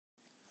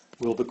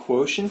Will the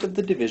quotient of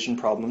the division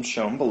problem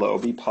shown below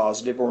be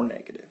positive or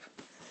negative?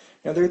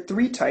 Now there are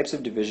three types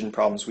of division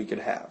problems we could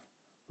have.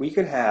 We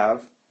could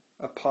have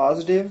a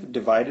positive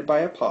divided by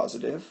a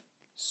positive,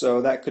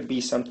 so that could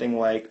be something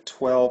like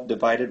 12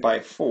 divided by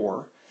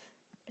 4,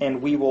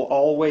 and we will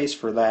always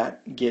for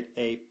that get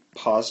a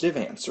positive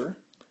answer.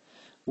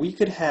 We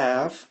could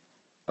have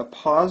a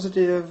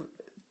positive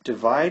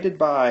divided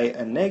by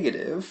a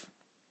negative,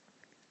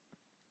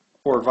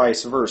 or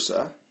vice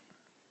versa.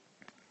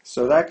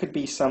 So that could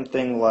be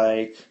something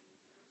like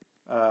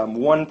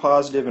one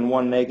positive and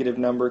one negative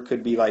number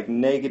could be like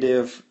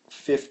negative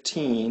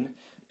 15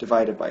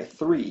 divided by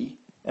 3,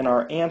 and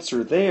our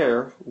answer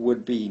there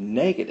would be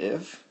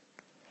negative.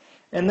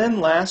 And then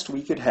last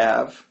we could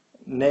have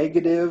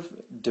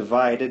negative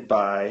divided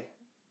by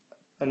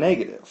a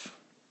negative.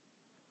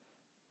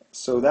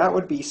 So that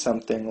would be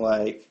something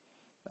like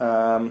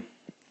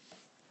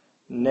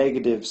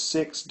negative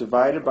 6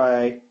 divided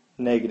by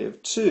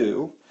negative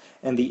 2,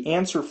 and the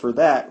answer for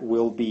that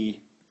will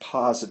be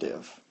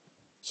positive.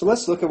 So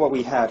let's look at what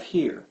we have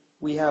here.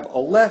 We have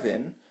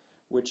 11,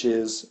 which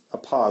is a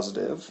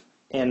positive,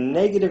 and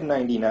negative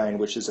 99,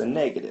 which is a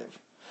negative.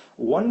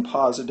 One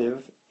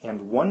positive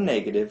and one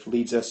negative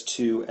leads us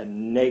to a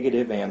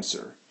negative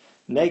answer.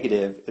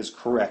 Negative is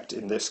correct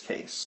in this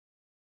case.